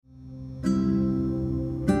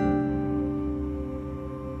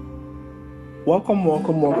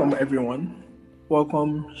Welcome, everyone.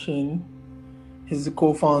 Welcome, Shane. He's the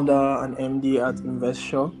co-founder and MD at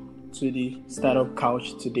InvestSure to the Startup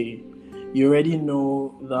Couch today. You already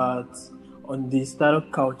know that on the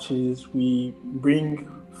Startup Couches, we bring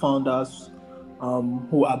founders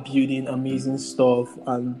who are building amazing stuff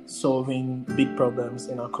and solving big problems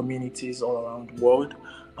in our communities all around the world.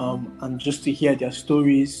 And just to hear their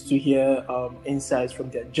stories, to hear insights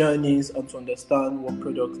from their journeys, and to understand what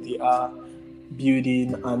products they are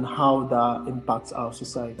building and how that impacts our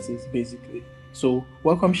societies, basically. So,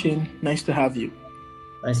 welcome, Shane. Nice to have you.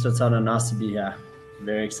 Thanks, Latana. Nice to be here.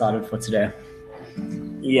 Very excited for today.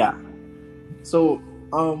 Yeah. So,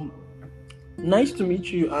 nice to meet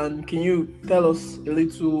you. And can you tell us a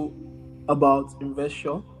little about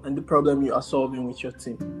InvestSure and the problem you are solving with your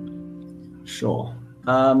team? Sure.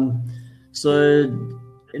 So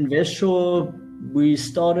InvestSure, we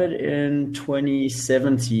started in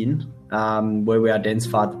 2017, where we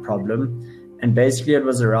identified the problem. And basically it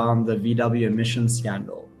was around the VW emissions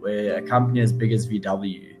scandal, where a company as big as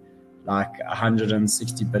VW, like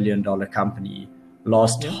 $160 billion company,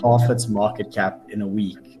 lost half its market cap in a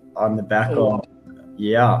week on the back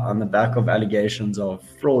of allegations of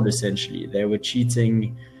fraud. Essentially, they were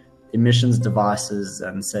cheating emissions devices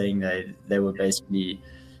and saying they were basically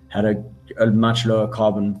had a much lower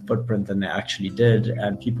carbon footprint than they actually did,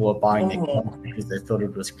 and people were buying their cars because they thought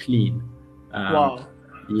it was clean.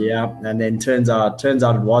 Yeah, and then turns out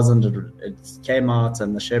it wasn't. It came out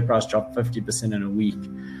and the share price dropped 50% in a week.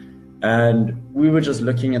 And we were just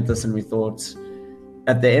looking at this and we thought,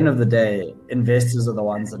 at the end of the day, investors are the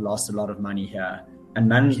ones that lost a lot of money here. And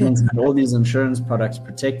management had all these insurance products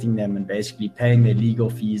protecting them and basically paying their legal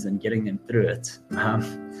fees and getting them through it,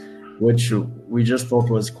 which we just thought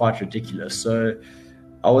was quite ridiculous. So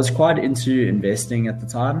I was quite into investing at the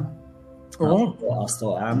time. I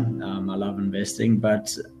still am. I love investing,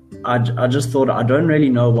 but I just thought I don't really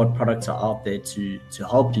know what products are out there to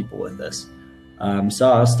help people with this.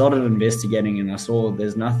 So I started investigating and I saw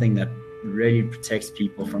there's nothing that really protects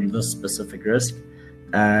people from this specific risk.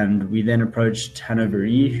 And we then approached Hannover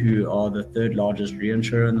Re, who are the third largest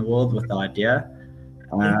reinsurer in the world, with the idea.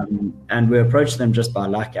 And we approached them just by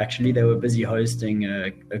luck. Actually, they were busy hosting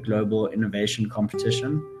a global innovation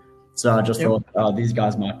competition. So I just thought, these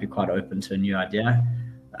guys might be quite open to a new idea.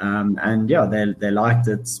 And yeah, they liked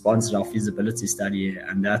it, sponsored our feasibility study,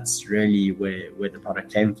 and that's really where the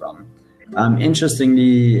product came from.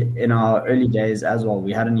 Interestingly, in our early days as well,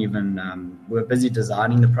 we hadn't even, we were busy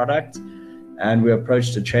designing the product, and we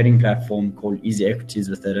approached a trading platform called Easy Equities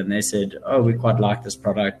with it, and they said, "Oh, we quite like this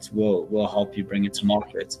product. We'll help you bring it to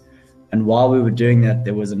market." And while we were doing that,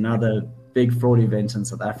 there was another big fraud event in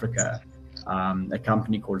South Africa, a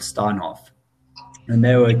company called Steinhoff, and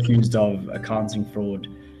they were accused of accounting fraud.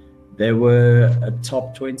 They were a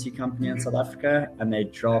top 20 company in South Africa, and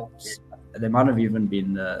they might have even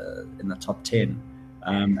been in the top 10,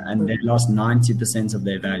 and they lost 90% of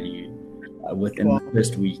their value within the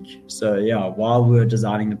first week. So yeah, while we were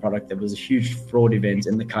designing the product, there was a huge fraud event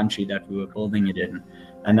in the country that we were building it in,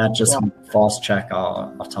 and that just fast track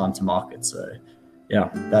our time to market. So yeah,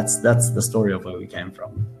 that's the story of where we came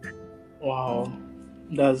from. Wow,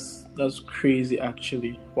 that's crazy,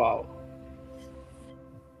 actually. Wow.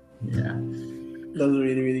 Yeah, that's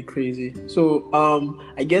really, really crazy. So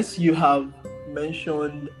I guess you have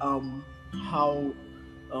mentioned how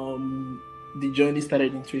the journey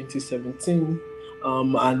started in 2017,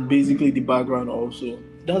 and basically the background also.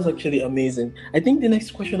 That's actually amazing. I think the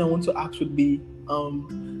next question I want to ask would be,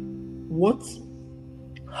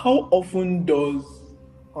 how often does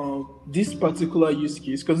this particular use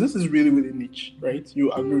case, because this is really, really niche, right?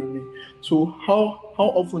 You agree with me? So how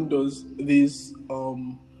often does this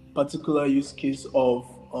particular use case of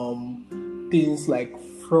things like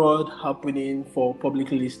fraud happening for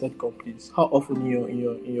publicly listed companies, how often in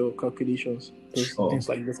your calculations does things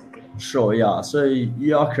like this happen? Sure, yeah. So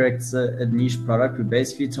you are correct. It's a niche product. We're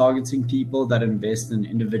basically targeting people that invest in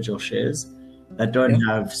individual shares that don't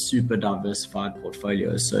have super diversified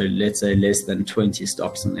portfolios. So let's say less than 20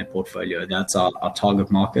 stocks in their portfolio. That's our target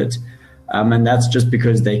market. And that's just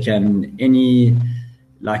because any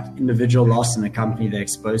individual loss in a company they're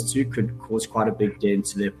exposed to could cause quite a big dent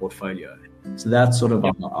to their portfolio. So that's sort of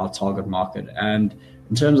our target market. And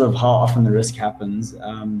in terms of how often the risk happens,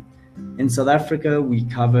 in South Africa, we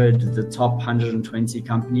covered the top 120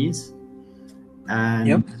 companies.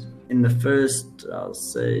 And in the first, I'll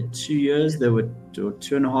say 2 years, there were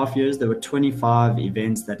 2.5 years, there were 25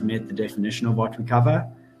 events that met the definition of what we cover.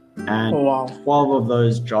 And 12 of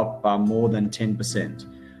those dropped by more than 10%.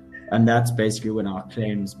 And that's basically when our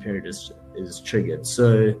claims period is triggered.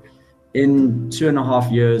 So in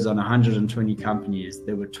 2.5 years on 120 companies,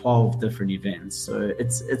 there were 12 different events. So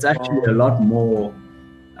it's actually a lot more.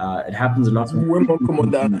 It happens a lot more common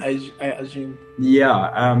than I assume.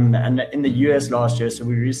 Yeah, and in the US last year, so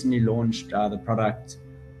we recently launched the product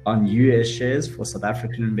on US shares for South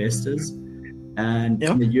African investors. And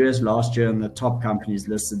in the US last year, on the top companies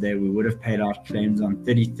listed there, we would have paid out claims on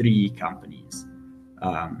 33 companies.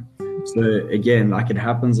 So again, like, it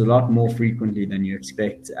happens a lot more frequently than you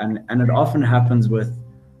expect. And it often happens with,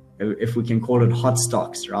 if we can call it, hot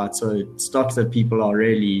stocks, right? So stocks that people are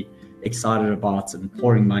really excited about and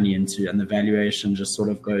pouring money into, and the valuation just sort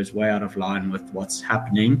of goes way out of line with what's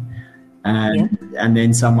happening. And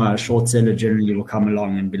then a short seller generally will come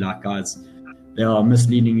along and be like, guys, they are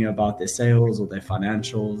misleading you about their sales or their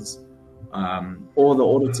financials. Or the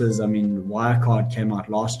auditors, I mean, Wirecard came out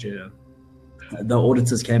last year. The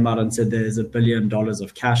auditors came out and said there's $1 billion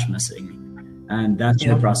of cash missing, and that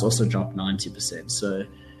share price also dropped 90%. So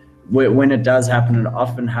when it does happen, it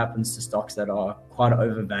often happens to stocks that are quite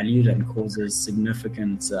overvalued and causes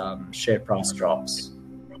significant share price drops.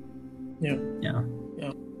 Yeah.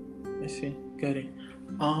 I see. Got it.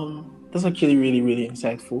 That's actually really, really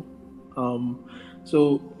insightful.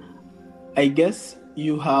 So I guess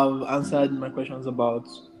you have answered my questions about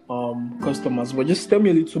customers, but just tell me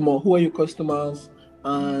a little more. Who are your customers,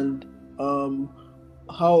 and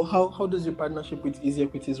how does your partnership with Easy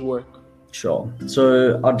Equities work? Sure.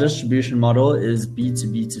 So our distribution model is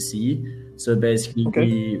B2B2C. So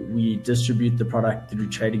basically, we distribute the product through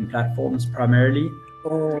trading platforms primarily.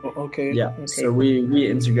 Oh, okay. Yeah. Okay. So we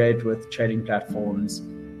integrate with trading platforms.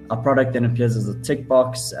 Our product then appears as a tick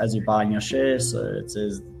box as you're buying your share. So it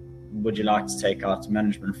says, would you like to take out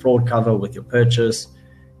management fraud cover with your purchase?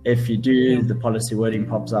 If you do, the policy wording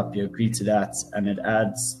pops up, you agree to that, and it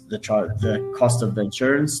adds the cost of the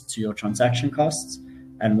insurance to your transaction costs.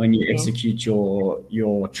 And when you execute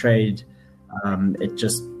your trade, it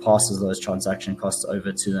just passes those transaction costs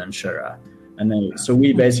over to the insurer. And then, so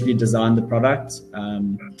we basically designed the product,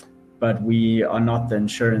 but we are not the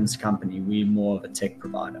insurance company. We're more of a tech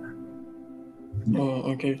provider.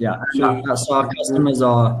 Oh, okay. Yeah. So our customers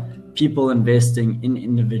are people investing in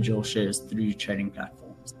individual shares through trading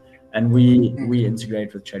platforms, and we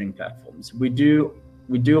integrate with trading platforms. We do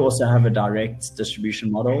also have a direct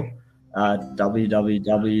distribution model.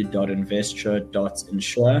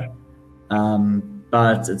 www.investure.insure,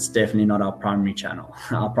 but it's definitely not our primary channel.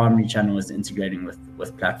 Our primary channel is integrating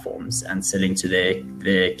with platforms and selling to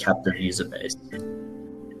their captive user base.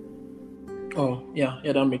 Oh, yeah,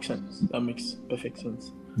 that makes sense. That makes perfect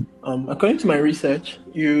sense. According to my research,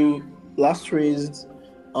 you last raised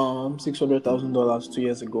 $600,000 2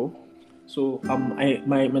 years ago. So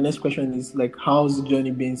my next question is, like, how's the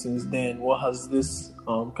journey been since then? What has this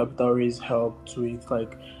capital raise helped with,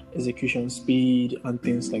 like, execution speed and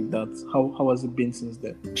things like that? How has it been since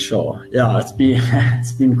then? Sure. Yeah, it's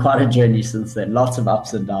been quite a journey since then. Lots of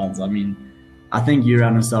ups and downs. I mean, I think you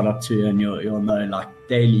run a startup too, and you'll know, like,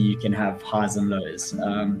 daily you can have highs and lows.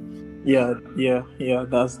 Yeah.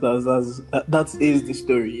 That is the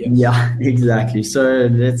story. Yes. Yeah, exactly. So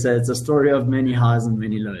it's a story of many highs and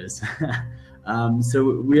many lows.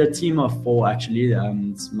 So we're a team of 4 actually.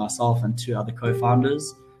 It's myself and 2 other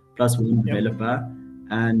co-founders, plus one developer,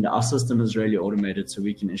 and our system is really automated, so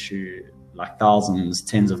we can issue like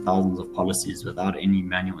tens of thousands of policies without any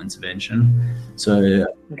manual intervention. So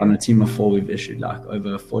on a team of 4, we've issued like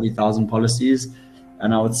over 40,000 policies.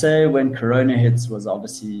 And I would say when Corona hits was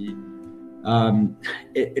obviously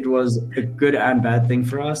it was a good and bad thing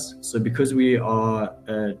for us. So because we are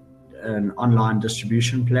an online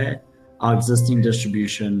distribution player, our existing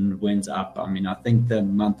distribution went up. I mean, I think the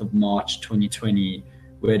month of March 2020,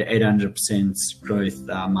 we had 800% growth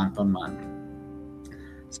month on month.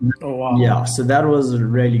 So, oh, wow. Yeah, so that was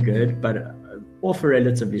really good, but off a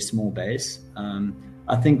relatively small base.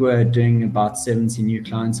 I think we're doing about 70 new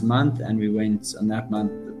clients a month, and we went on that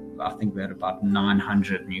month, I think we had about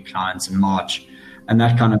 900 new clients in March, and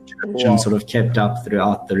that kind of traction sort of kept up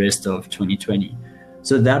throughout the rest of 2020.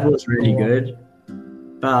 So that was really good.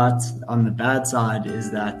 But on the bad side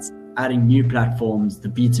is that adding new platforms, the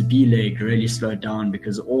B2B leg really slowed down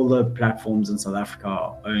because all the platforms in South Africa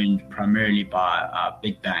are owned primarily by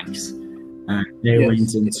big banks. And they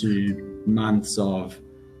went into months of,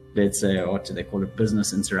 let's say, what do they call it,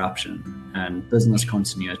 business interruption and business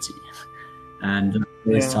continuity, and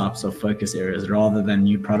those types of focus areas rather than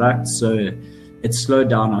new products. So it slowed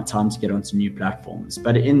down our time to get onto new platforms.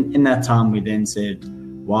 But in that time, we then said,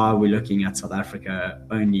 why are we looking at South Africa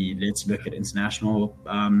only? Let's look at international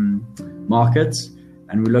markets.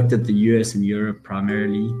 And we looked at the US and Europe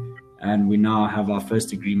primarily. And we now have our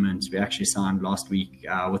first agreement. We actually signed last week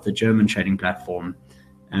with a German trading platform.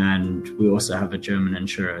 And we also have a German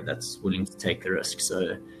insurer that's willing to take the risk.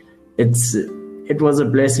 So it was a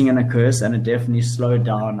blessing and a curse, and it definitely slowed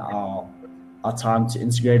down our time to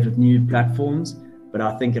integrate with new platforms. But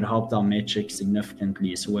I think it helped our metrics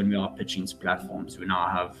significantly. So when we are pitching to platforms, we now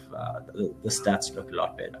have the stats look a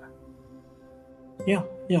lot better. Yeah.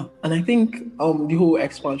 And I think the whole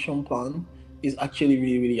expansion plan is actually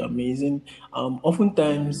really, really amazing.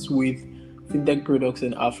 Oftentimes with fintech products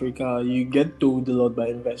in Africa, you get told a lot by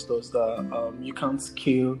investors that you can't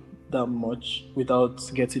scale that much without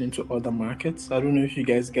getting into other markets. I don't know if you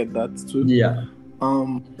guys get that too. Yeah.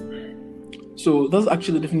 So that's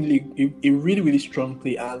actually definitely a really, really strong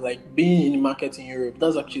play. And like being in the market in Europe,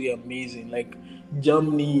 that's actually amazing. Like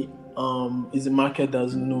Germany is a market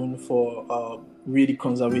that's known for really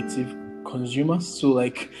conservative consumers. So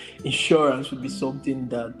like insurance would be something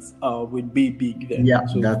that would be big there. Yeah,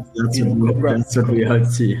 so, that's what we hope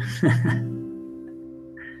to.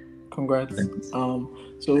 Congrats.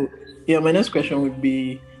 So yeah, my next question would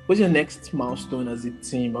be, what's your next milestone as a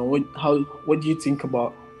team, and what do you think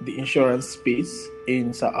about the insurance space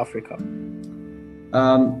in South Africa?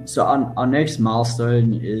 So our next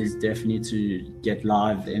milestone is definitely to get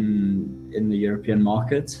live in the European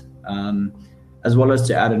market, as well as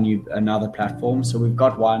to add another platform. So we've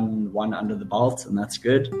got one under the belt, and that's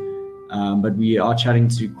good. But we are chatting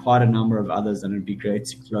to quite a number of others, and it'd be great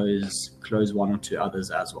to close one or two others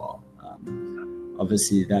as well.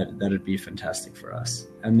 Obviously, that'd be fantastic for us.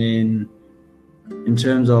 And then, in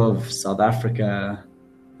terms of South Africa,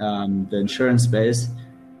 the insurance space,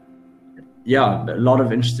 yeah, a lot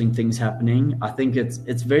of interesting things happening. I think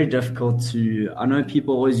it's very difficult to. I know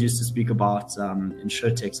people always used to speak about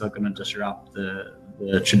insurtechs are going to disrupt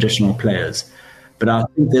the traditional players, but I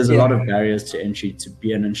think there's a lot of barriers to entry to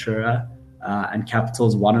be an insurer, and capital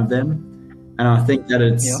is one of them. And I think that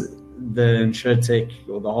it's the insurtech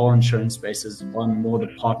or the whole insurance space is one more the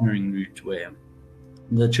partnering route where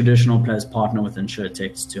the traditional players partner with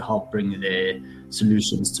insurtechs to help bring their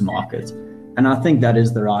solutions to market. And I think that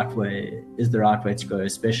is the right way to go,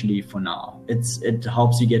 especially for now. It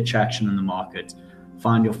helps you get traction in the market,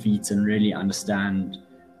 find your feet, and really understand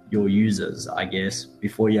your users, I guess,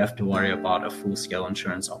 before you have to worry about a full-scale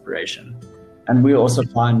insurance operation. And we also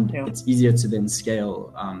find it's easier to then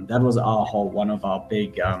scale. That was one of our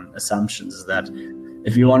big assumptions, is that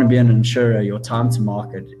if you want to be an insurer, your time to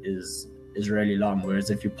market is really long. Whereas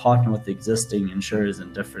if you partner with existing insurers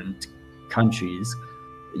in different countries,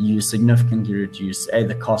 you significantly reduce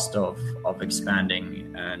the cost of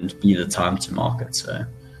expanding and the time to market. So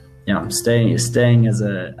yeah, staying as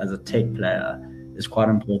a tech player is quite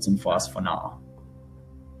important for us for now.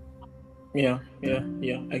 Yeah,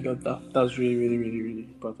 I got that. That's really, really, really, really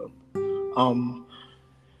important.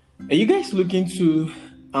 Are you guys looking to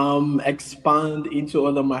expand into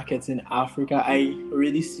other markets in Africa? I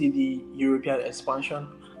already see the European expansion.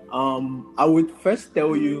 I would first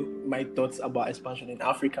tell you my thoughts about expansion in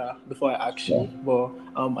Africa before I ask you. But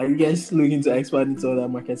are you guys looking to expand into other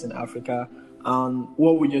markets in Africa?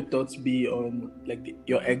 What would your thoughts be on like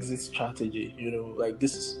your exit strategy? You know, like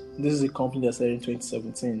this is a company that started in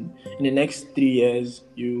 2017. In the next 3 years,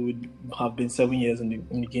 you would have been 7 years in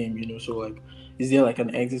the game. You know, so like, is there like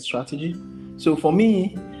an exit strategy? So for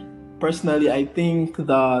me, personally, I think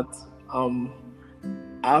that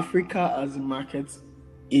Africa as a market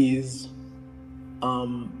is,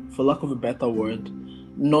 for lack of a better word,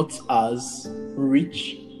 not as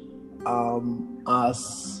rich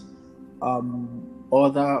as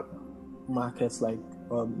other markets like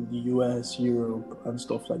the US, Europe, and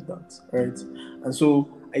stuff like that, right? And so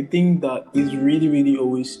I think that it's really, really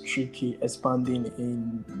always tricky expanding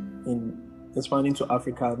expanding to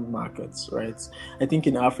African markets, right? I think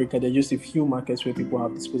in Africa, there are just a few markets where people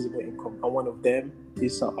have disposable income, and one of them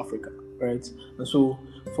is South Africa, right? And so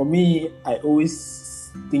for me, I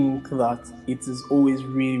always think that it is always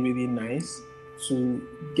really, really nice to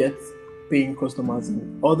get paying customers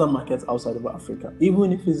in other markets outside of Africa,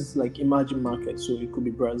 even if it's like emerging markets. So it could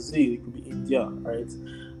be Brazil, it could be India, right?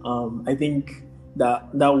 I think that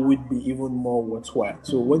would be even more worthwhile.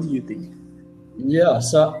 So what do you think? Yeah,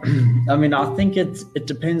 so I mean, I think it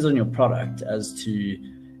depends on your product. As to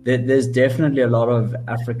there's definitely a lot of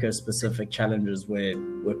Africa-specific challenges where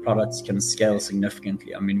products can scale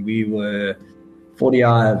significantly. I mean,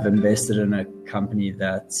 40i have invested in a company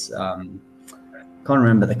that can't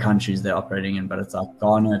remember the countries they're operating in, but it's like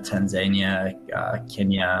Ghana, Tanzania,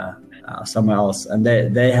 Kenya, somewhere else, and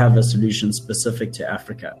they have a solution specific to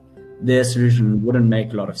Africa. Their solution wouldn't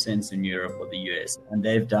make a lot of sense in Europe or the US, and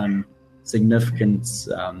they've done significant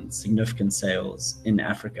sales in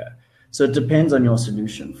Africa. So it depends on your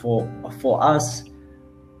solution. For us,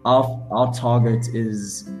 our target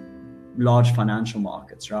is large financial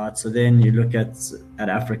markets, right? So then you look at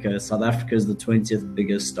Africa. South Africa is the 20th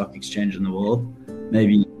biggest stock exchange in the world,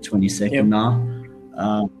 maybe 22nd now.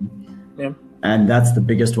 And that's the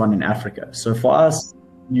biggest one in Africa. So for us,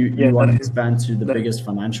 you want to expand to the biggest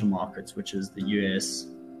financial markets, which is the US,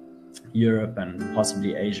 Europe, and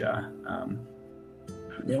possibly Asia.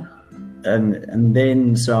 And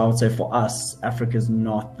then, so I would say for us, Africa is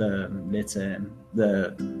not the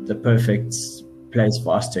perfect place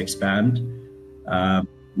for us to expand.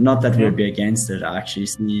 Not that we'd be against it. I actually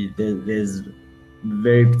see there's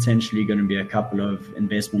very potentially going to be a couple of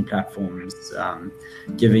investment platforms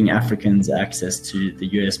giving Africans access to the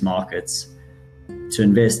US markets to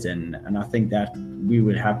invest in. And I think that we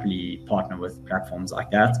would happily partner with platforms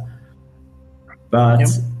like that. But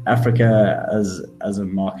Africa as a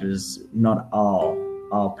market is not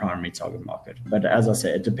our primary target market. But as I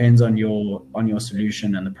say, it depends on your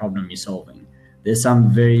solution and the problem you're solving. There's some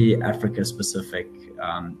very Africa specific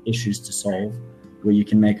issues to solve where you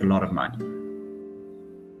can make a lot of money.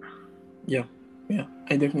 Yeah,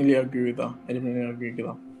 I definitely agree with that.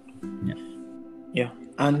 Yeah.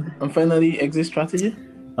 And finally, exit strategy.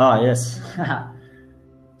 Yes.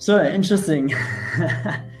 So interesting.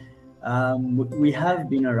 We have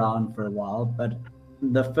been around for a while, but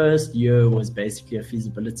the first year was basically a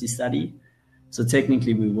feasibility study. So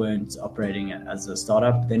technically we weren't operating as a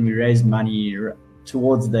startup. Then we raised money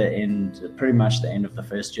towards the end, pretty much the end of the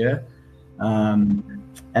first year.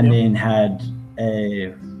 Then had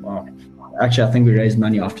actually I think we raised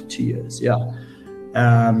money after 2 years.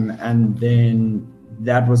 And then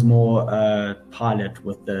that was more a pilot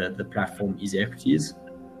with the platform Easy Equities.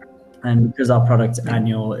 And because our product's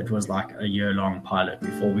annual, it was like a year-long pilot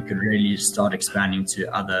before we could really start expanding to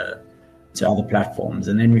other platforms.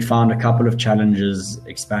 And then we found a couple of challenges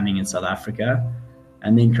expanding in South Africa,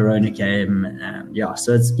 and then Corona came.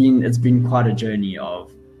 So it's been quite a journey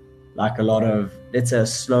of like a lot of, let's say, a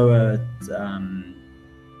slower,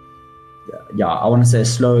 I want to say a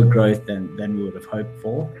slower growth than we would have hoped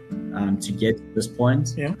for to get to this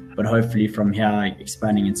point. But hopefully from here,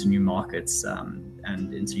 expanding into new markets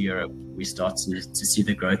and into Europe, we start to see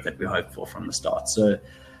the growth that we hoped for from the start. So,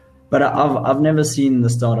 but I've never seen the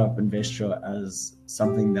startup investor as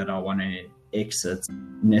something that I want to exit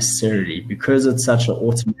necessarily, because it's such an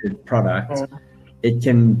automated product. It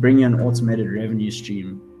can bring you an automated revenue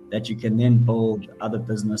stream that you can then build other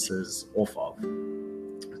businesses off of.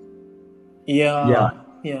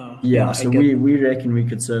 So we reckon we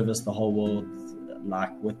could service the whole world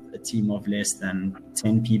like with a team of less than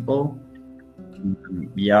 10 people.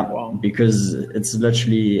 Because it's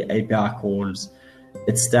literally API calls.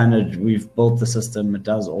 It's standard. We've built the system. It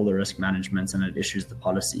does all the risk management and it issues the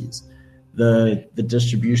policies. The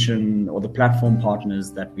distribution or the platform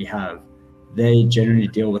partners that we have, they generally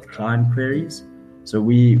deal with client queries. So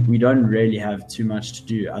we don't really have too much to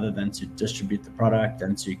do other than to distribute the product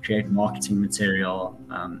and to create marketing material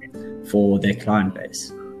for their client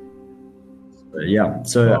base.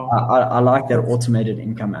 I like that automated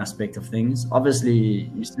income aspect of things. Obviously,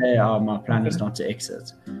 you say, my plan is not to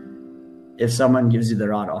exit. If someone gives you the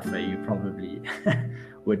right offer, you probably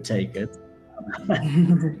would take it. But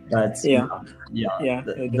the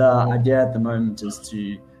idea at the moment is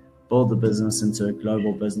to build the business into a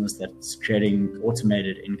global business that's creating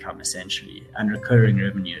automated income essentially and a recurring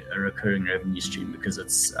revenue stream, because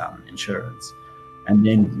it's insurance. And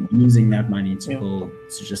then using that money to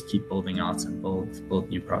just keep building out and build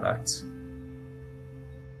new products.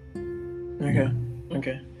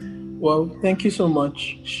 Okay. Well, thank you so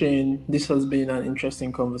much, Shane. This has been an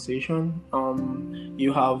interesting conversation.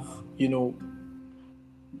 You have,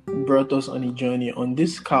 brought us on a journey on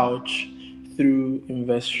this couch through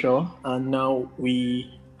InvestSure, and now we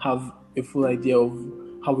have a full idea of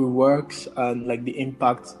how it works and like the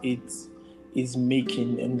impact it is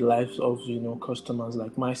making in the lives of customers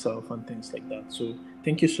like myself and things like that. So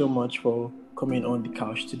thank you so much for coming on the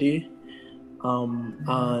couch today.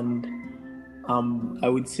 I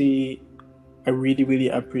would say I really, really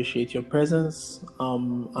appreciate your presence.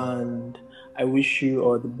 And I wish you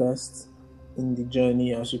all the best in the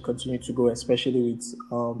journey as you continue to go, especially with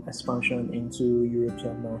expansion into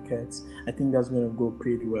European markets. I think that's going to go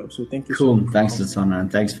pretty well. So thank you so much. Thanks, Latona,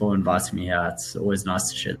 and thanks for inviting me here. It's always nice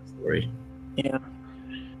to share the story.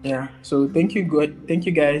 Yeah. So thank you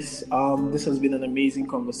guys. This has been an amazing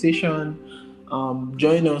conversation.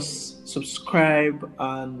 Join us, subscribe,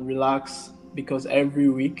 and relax, because every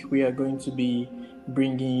week we are going to be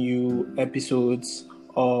bringing you episodes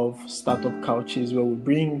of Startup Couches, where we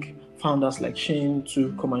bring founders like Shane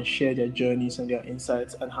to come and share their journeys and their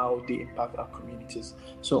insights and how they impact our communities.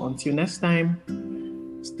 So until next time,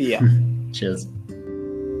 stay up. Cheers.